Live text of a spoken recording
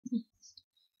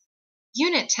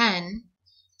Unit 10,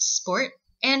 Sport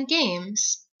and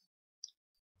Games.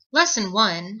 Lesson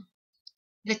 1,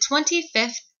 the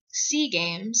 25th SEA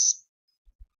Games.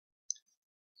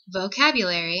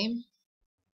 Vocabulary.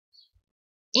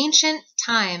 Ancient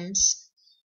times.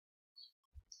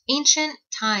 Ancient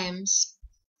times.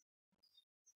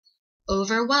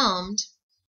 Overwhelmed.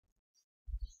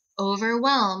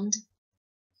 Overwhelmed.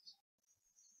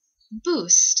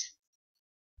 Boost.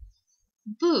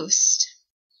 Boost.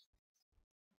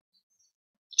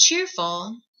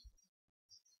 Cheerful.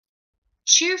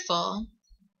 Cheerful.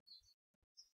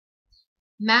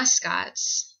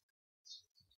 Mascots.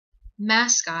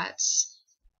 Mascots.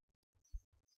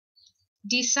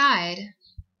 Decide.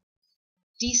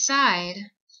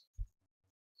 Decide.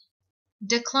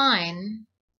 Decline.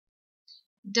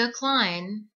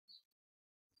 Decline.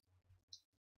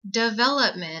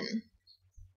 Development.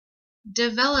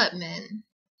 Development.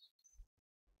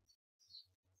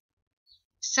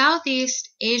 Southeast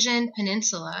Asian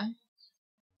Peninsula.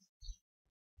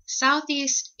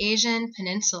 Southeast Asian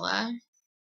Peninsula.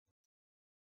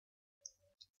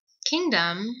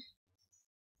 Kingdom.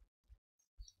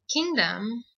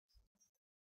 Kingdom.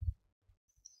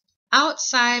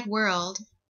 Outside world.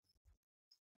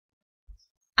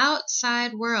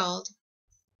 Outside world.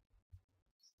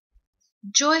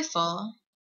 Joyful.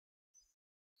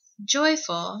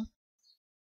 Joyful.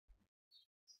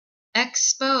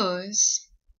 Expose.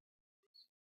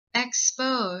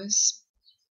 Expose.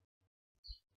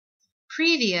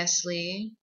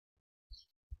 Previously.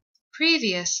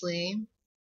 Previously.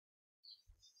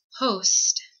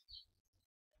 Host.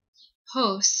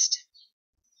 Host.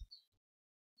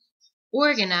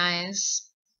 Organize.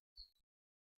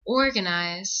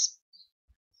 Organize.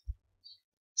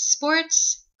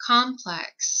 Sports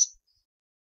complex.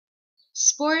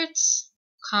 Sports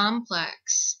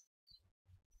complex.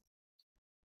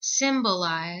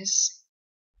 Symbolize.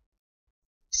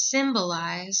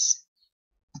 Symbolize.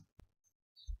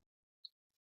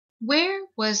 Where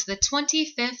was the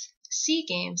 25th SEA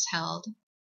Games held?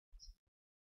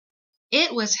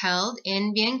 It was held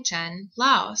in Vientiane,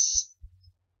 Laos.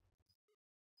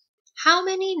 How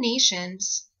many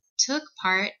nations took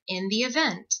part in the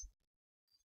event?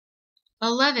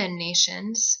 11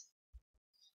 nations.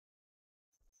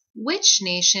 Which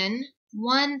nation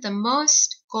won the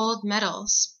most gold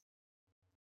medals?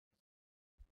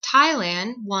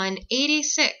 Thailand won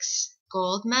 86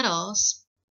 gold medals.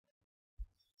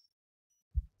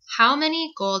 How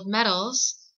many gold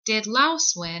medals did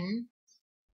Laos win?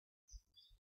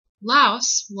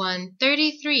 Laos won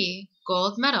 33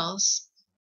 gold medals.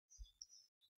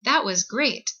 That was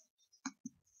great.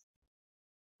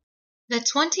 The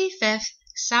 25th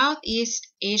Southeast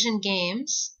Asian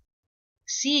Games,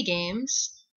 SEA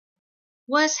Games,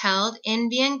 was held in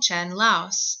Vientiane,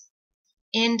 Laos,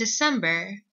 in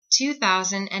December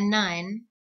 2009.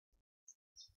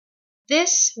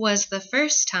 This was the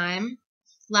first time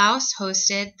Laos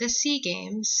hosted the SEA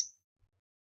Games.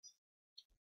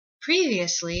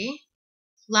 Previously,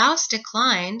 Laos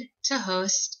declined to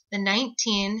host the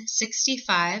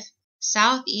 1965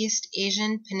 Southeast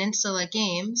Asian Peninsula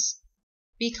Games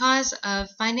because of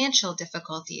financial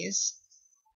difficulties.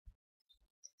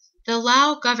 The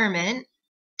Lao government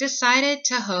decided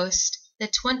to host the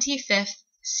 25th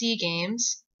SEA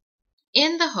Games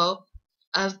in the hope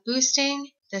of boosting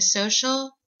the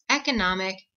social,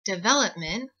 economic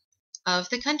development of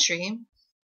the country.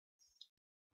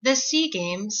 The SEA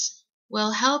Games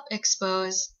will help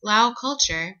expose Lao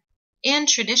culture and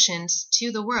traditions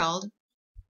to the world.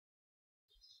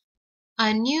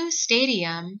 A new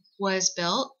stadium was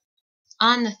built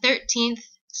on the 13th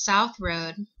South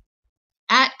Road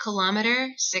at kilometer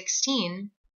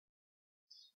 16.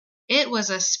 It was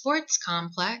a sports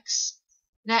complex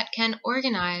that can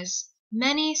organize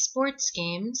many sports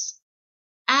games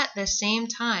at the same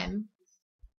time.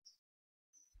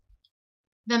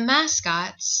 The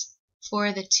mascots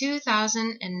for the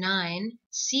 2009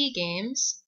 SEA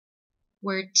Games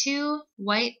were 2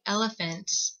 white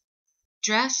elephants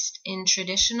dressed in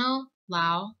traditional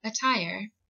Lao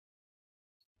attire.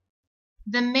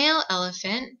 The male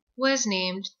elephant was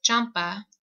named Champa,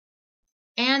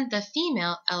 and the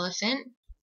female elephant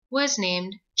was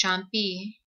named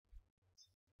Champi.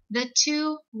 The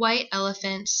 2 white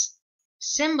elephants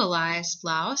symbolized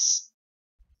Laos,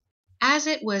 as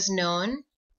it was known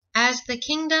as the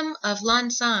Kingdom of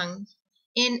Lansang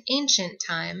in ancient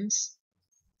times,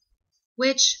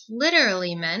 which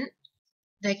literally meant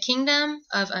the Kingdom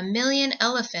of a Million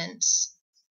Elephants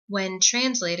when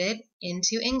translated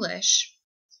into English.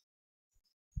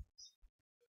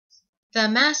 The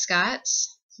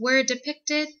mascots were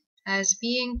depicted as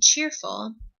being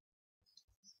cheerful,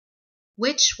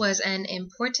 which was an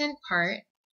important part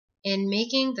in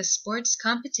making the sports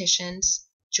competitions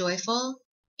joyful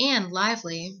and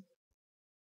lively.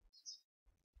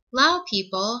 Lao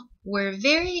people were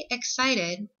very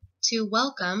excited to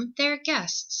welcome their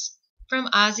guests from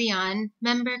ASEAN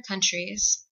member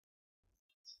countries.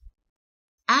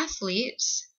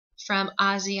 Athletes from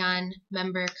ASEAN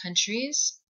member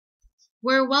countries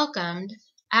were welcomed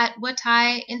at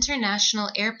Watai International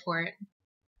Airport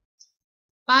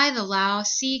by the Lao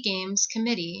Sea Games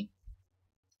Committee,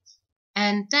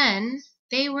 and then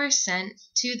they were sent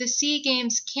to the Sea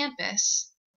Games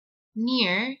campus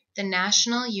near the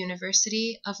National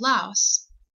University of Laos.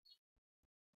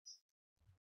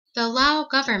 The Lao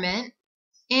government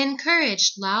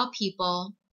encouraged Lao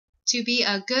people to be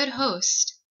a good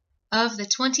host of the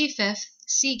 25th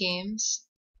Sea Games.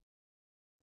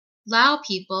 Lao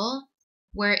people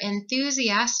were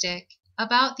enthusiastic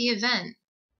about the event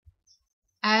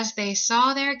as they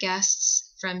saw their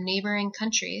guests from neighboring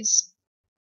countries.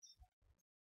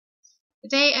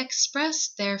 They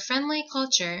expressed their friendly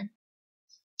culture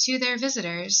to their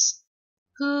visitors,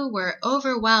 who were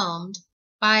overwhelmed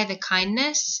by the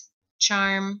kindness,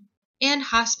 charm, and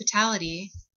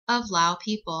hospitality of Lao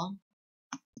people.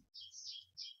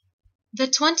 The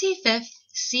 25th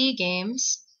Sea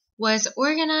Games was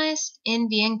organized in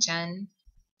Vientiane,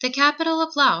 the capital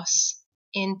of Laos,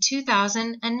 in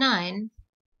 2009.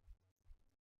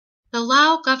 The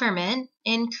Lao government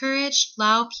encouraged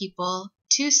Lao people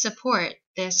to support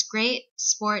this great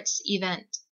sports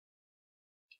event.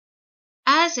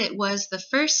 As it was the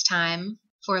first time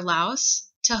for Laos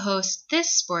to host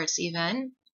this sports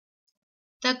event,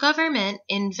 the government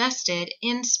invested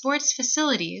in sports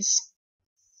facilities,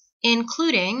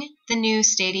 including the new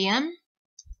stadium,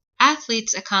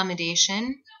 athletes'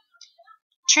 accommodation,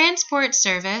 transport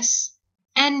service,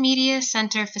 and media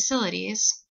center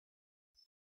facilities.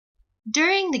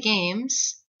 During the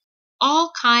games,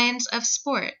 all kinds of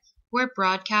sport were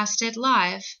broadcasted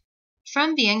live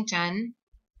from Vientiane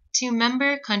to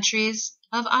member countries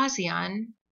of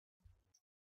ASEAN.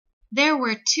 There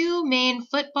were two main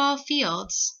football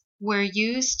fields were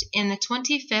used in the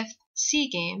 25th Sea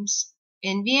Games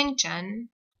in Vientiane.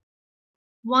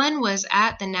 One was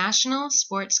at the National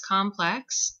Sports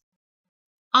Complex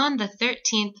on the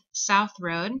 13th South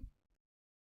Road,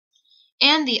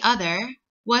 and the other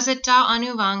was at Da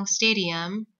Anuvang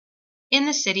Stadium in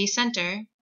the city center.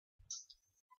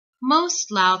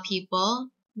 Most Lao people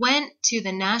went to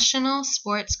the National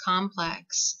Sports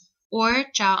Complex or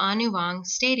Chao Anuvang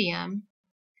Stadium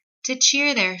to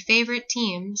cheer their favorite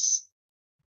teams.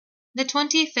 The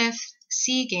 25th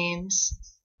Sea Games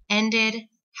ended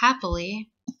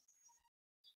happily.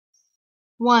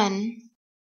 1.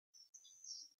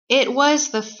 It was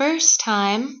the first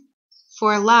time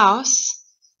for Laos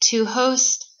to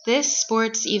host this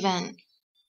sports event.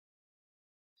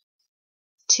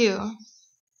 2.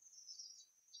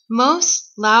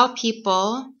 Most Lao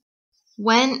people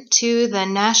went to the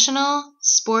National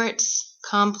Sports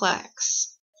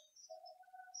Complex.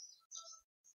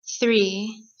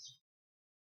 3.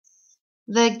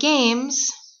 The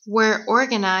games were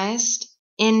organized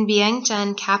in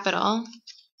Vientiane capital.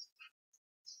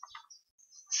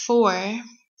 4.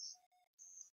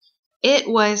 It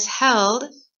was held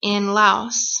in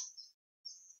Laos.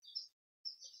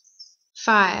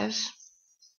 5.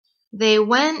 They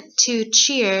went to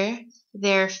cheer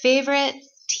their favorite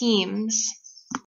teams.